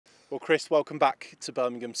Well, Chris, welcome back to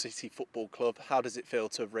Birmingham City Football Club. How does it feel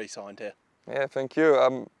to have re-signed here? Yeah, thank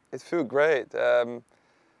you. It feels great. I'm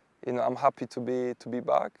happy to be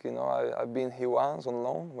back. I've been here once on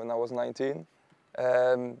loan when I was 19.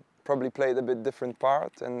 Probably played a bit different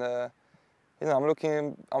part, and I'm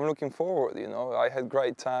looking forward. I had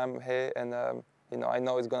great time here, and I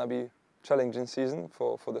know it's gonna be challenging season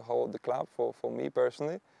for the club, for me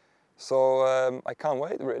personally. So I can't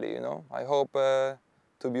wait really. I hope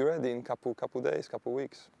to be ready in couple days, couple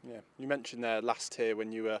weeks. Yeah, you mentioned there last year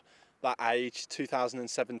when you were that age,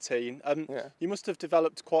 2017. Yeah. You must have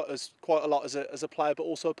developed quite a lot as a player, but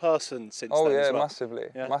also a person since Oh then yeah, as well.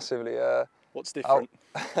 massively, Yeah. massively. What's different?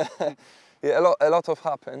 Yeah, a lot of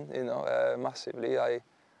happened. Massively.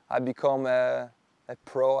 I become a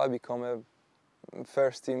pro. I become a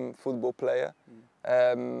first team football player.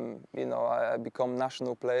 I become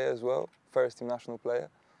national player as well, first team national player.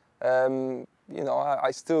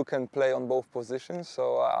 I still can play on both positions.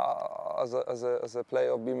 So as a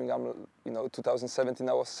player of Birmingham, 2017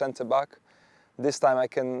 I was centre back. This time I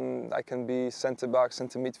can be centre back,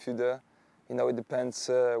 centre midfielder. It depends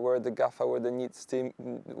where the gaffer, where the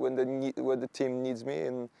team needs me,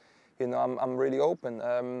 and I'm really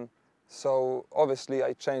open. So obviously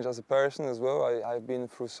I changed as a person as well. I've been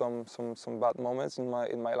through some bad moments in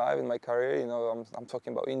my life, in my career. I'm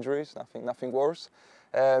talking about injuries, nothing worse.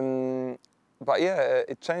 But yeah,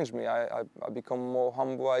 it changed me. I become more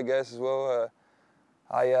humble, I guess, as well.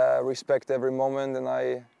 I respect every moment, and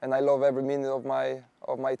I love every minute of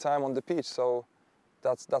my time on the pitch. So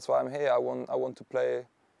that's why I'm here. I want to play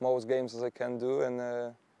most games as I can do,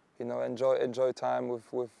 and enjoy time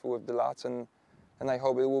with the lads, and I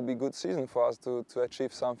hope it will be a good season for us to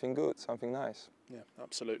achieve something good, something nice. Yeah,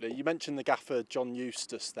 absolutely. You mentioned the gaffer, John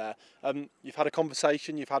Eustace, there. You've had a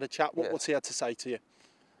conversation, you've had a chat. What's he had to say to you?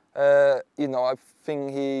 I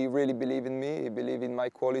think he really believed in me. He believed in my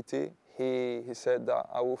quality. He said that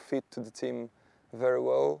I will fit to the team very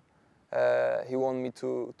well. He wanted me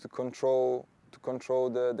to control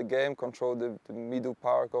the game, control the middle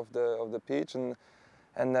part of the pitch, and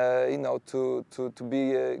to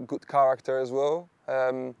be a good character as well.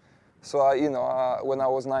 So when I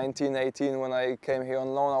was 19, 18, when I came here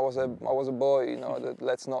on loan, I was a boy.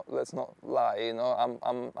 Let's not lie.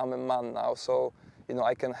 I'm a man now, so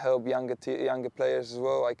I can help younger players as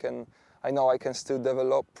well. I know I can still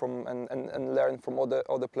develop from and learn from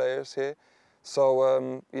other players here.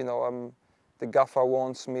 So the gaffer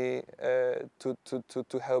wants me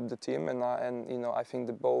to help the team, and I think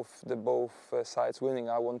the both sides winning.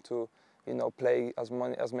 I want to play as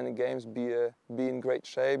many games, be in great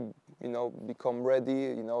shape, become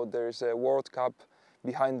ready. There is a World Cup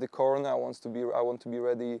behind the corner. I want to be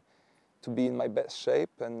ready to be in my best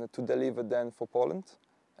shape and to deliver then for Poland.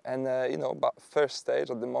 And but first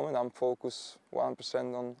stage at the moment, I'm focused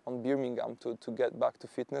 100% on Birmingham to get back to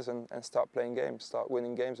fitness and start playing games, start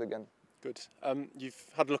winning games again. Good. You've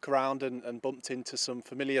had a look around and bumped into some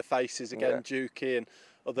familiar faces again, Yeah. Dukey and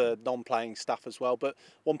other non-playing staff as well. But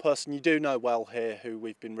one person you do know well here, who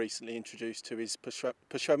we've been recently introduced to, is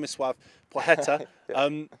Przemysław Płacheta.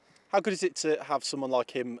 Yeah. How good is it to have someone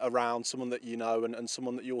like him around, someone that you know and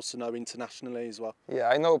someone that you also know internationally as well? Yeah,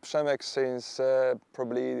 I know Przemek since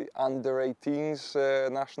probably under 18s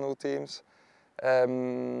national teams.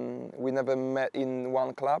 We never met in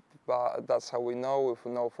one club, but that's how we know.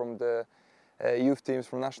 We know from the youth teams,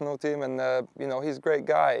 from national team, and he's a great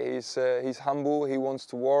guy. He's humble. He wants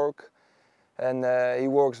to work, and he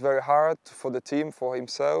works very hard for the team, for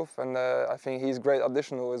himself, and I think he's great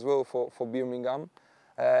additional as well for Birmingham.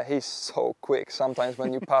 He's so quick. Sometimes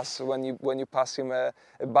when you pass him a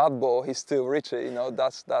bad ball, he's still reach it.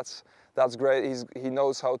 That's great. He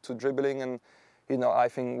knows how to dribbling, and I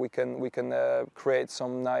think we can create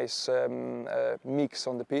some nice mix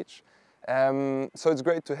on the pitch. So it's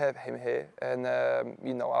great to have him here, and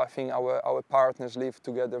I think our partners live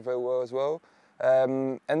together very well as well.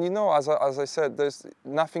 And as I said, there's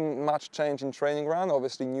nothing much change in training ground.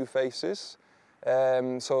 Obviously, new faces.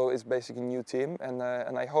 So it's basically a new team, and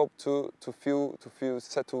I hope to feel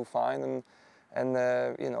settled fine, and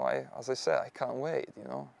as I said, I can't wait.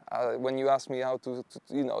 When you ask me how to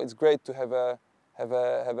it's great to have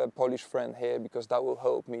a Polish friend here, because that will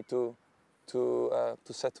help me to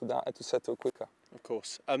settle down, to settle quicker. Of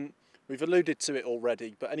course. We've alluded to it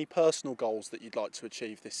already, but any personal goals that you'd like to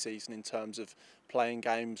achieve this season in terms of playing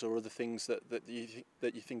games or other things that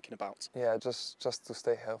you're thinking about? Yeah, just to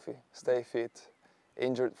stay healthy, stay fit,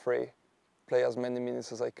 injured free, play as many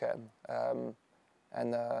minutes as I can,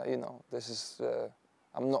 and this is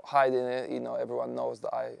I'm not hiding it. Everyone knows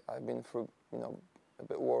that I've been through a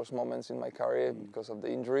bit worse moments in my career because of the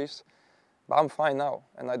injuries. But I'm fine now,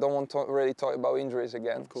 and I don't want to really talk about injuries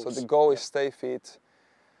again. So the goal is stay fit,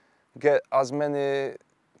 get as many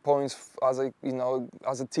points as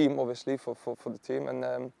as a team, obviously for the team, and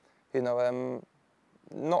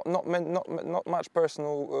not much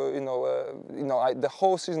personal. The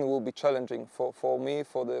whole season will be challenging for me,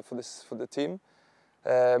 for the team.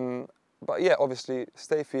 But yeah, obviously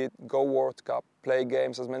stay fit, go World Cup, play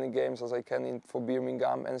games, as many games as I can for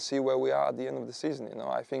Birmingham, and see where we are at the end of the season.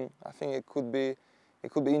 I think it could be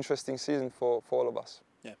interesting season for all of us.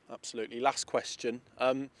 Yeah, absolutely. Last question.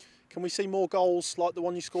 Can we see more goals like the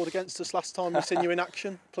one you scored against us last time we've seen you in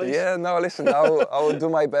action, please? Yeah, no, listen, I will do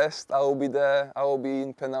my best. I will be there. I will be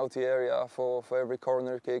in penalty area for every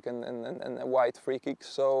corner kick and a wide free kick.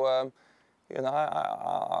 So,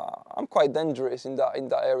 I'm quite dangerous in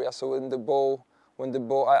that area. So when the ball,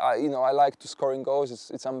 I like to scoring goals.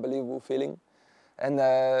 It's unbelievable feeling. And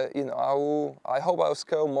I hope I will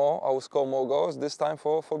score more. I will score more goals this time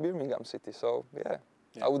for Birmingham City. So yeah.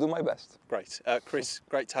 I will do my best. Great. Chris,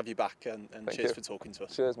 great to have you back, and cheers for talking to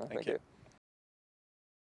us. Cheers, man. Thank you.